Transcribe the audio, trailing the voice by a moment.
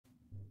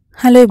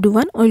Hello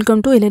everyone,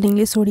 welcome to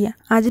English Odia.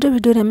 आज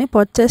video में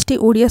 50 T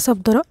Odia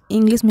शब्दर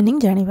English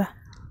meaning जानिबा।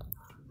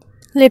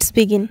 Let's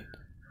begin.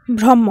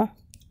 भ्रम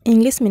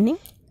English meaning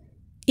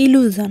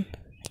illusion,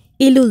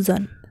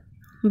 illusion.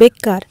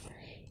 बेकार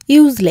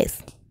useless,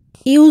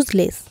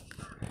 useless.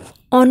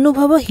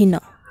 अनुभवहीन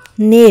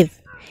नेव,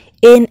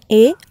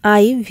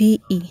 NAIVE,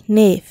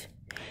 नेव।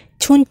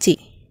 छुंची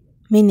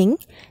meaning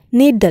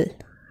needle,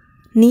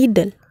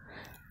 needle.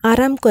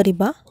 आराम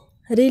करिबा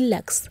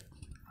relax,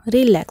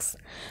 relax.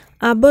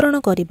 आवरण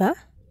करिबा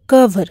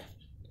कवर,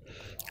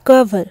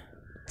 कवर।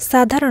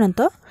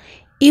 साधारणतः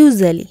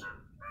यूजुअली,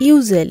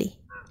 यूजुअली।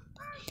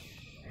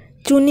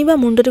 चुनिबा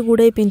मुंडरे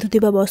गुड़ाई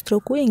पिंधुथिबा वस्त्र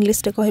को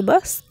इंग्लिश रे कहबा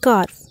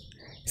स्कार्फ,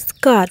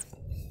 स्कार्फ।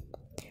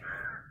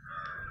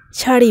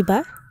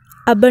 छाड़िबा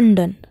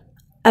abandon,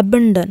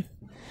 abandon.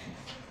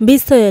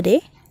 विषय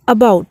रे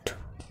अबाउट,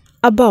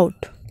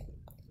 अबाउट।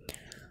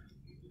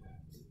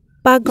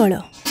 पागल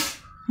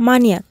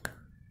मानियाक,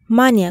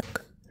 मानियाक।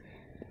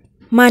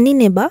 मानि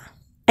नेबा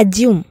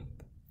अज्यूम,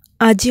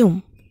 अज्यूम।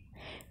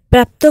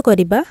 प्राप्त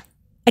करिबा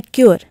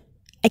एक्योर,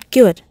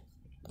 एक्योर।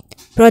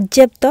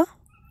 पर्याप्त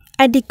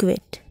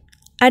एडिक्वेट,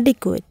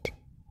 एडिक्वेट।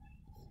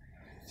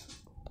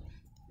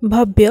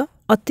 भव्य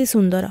अति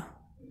सुंदर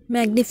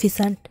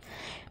मैग्निफिसेंट,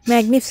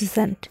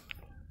 मैग्निफिसेंट।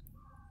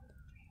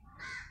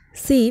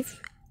 शिप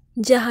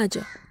जहाज,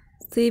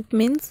 शिप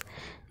मीन्स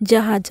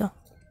जहाज।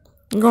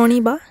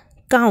 गणिबा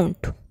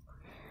काउंट।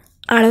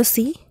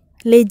 आलसी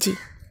लेजी।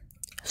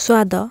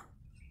 स्वाद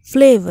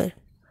फ्लेवर।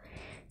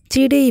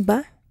 चिड़ेबा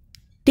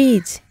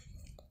टीज।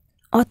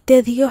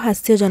 अत्यधिक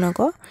हास्यजनक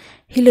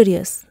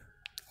हिलोरियस,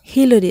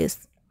 हिलोरियस।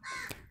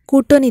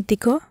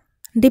 कूटनीतिक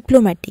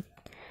डिप्लोमैटिक,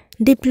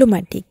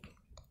 डिप्लोमैटिक।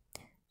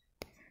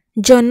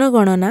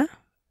 जनगणना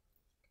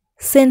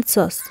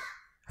सेंसस,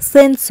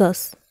 सेंसस।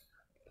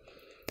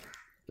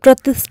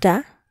 प्रतिष्ठा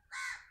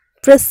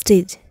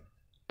प्रेस्टीज,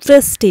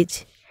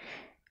 प्रेस्टीज।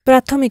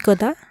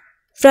 प्राथमिकता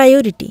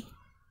प्रायोरिटी,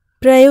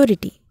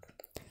 प्रायोरिटी।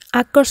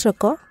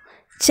 आकर्षक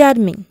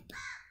चार्मिंग,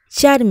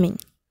 चार्मिंग।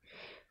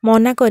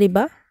 मना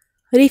करिबा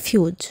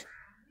रिफ्यूज,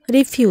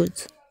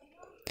 रिफ्यूज।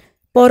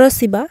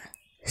 परसिबा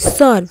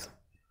सर्व,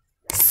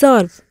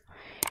 सर्व।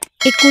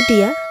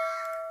 एकुटिया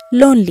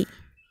लोनली,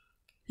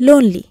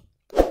 लोनली।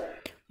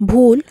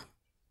 भूल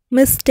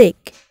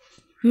मिस्टेक,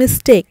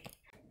 मिस्टेक।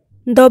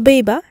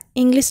 दबेबा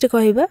इंग्लिश रे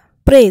कहबा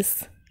प्रेस,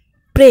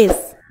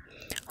 प्रेस।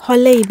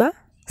 हलेइबा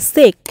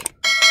shake,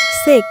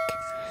 shake.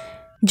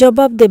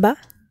 जवाब देबा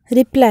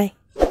रिप्लाई,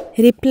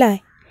 रिप्लाई।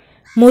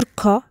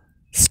 मूर्ख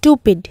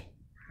स्टूपिड,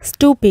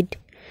 स्टूपिड।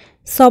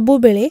 सबु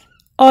बेले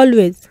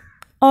ऑलवेज,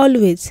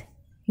 ऑलवेज।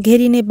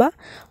 घेरी नेबा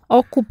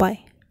ऑक्युपाई,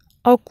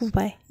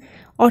 ऑक्युपाई।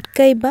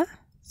 अटकाइबा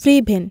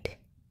prevent,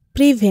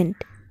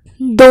 prevent.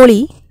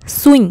 दोली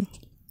स्विंग,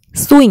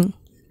 स्विंग।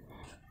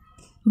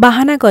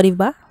 बाहाना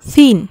करिबा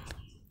फिन,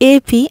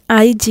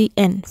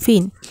 FIGN,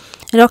 फिन।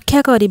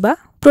 रक्षा करिबा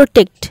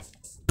प्रोटेक्ट,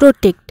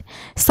 प्रोटेक्ट।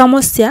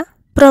 समस्या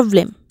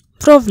प्रॉब्लम,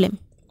 प्रॉब्लम।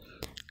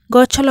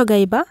 गछ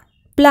लगाइबा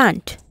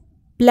प्लांट,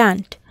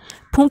 प्लांट।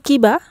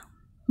 फुंकिबा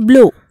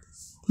blow,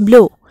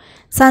 blow.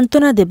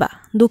 सांत्वना देबा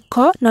दुख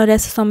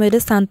नैराश्य समय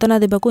सांत्वना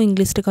देबा को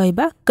इंग्लिश रे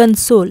कहबा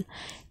कंसोल,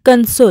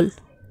 कंसोल।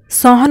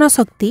 सहन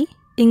शक्ति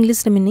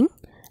इंग्लिश रे मीनिंग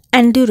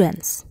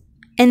एंड्योरेंस,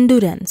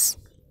 एंड्योरेंस।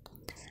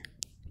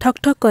 ठक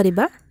ठक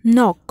करिबा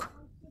नॉक,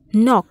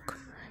 नॉक।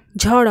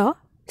 झड़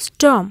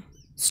स्टॉर्म,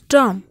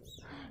 स्टॉर्म।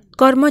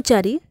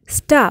 कर्मचारी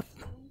स्टाफ,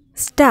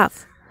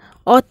 स्टाफ।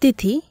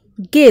 अतिथि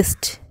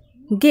गेस्ट,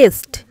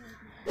 गेस्ट।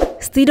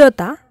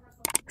 स्थिरता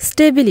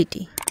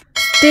स्टेबिलिटी,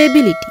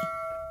 स्टेबिलिटी।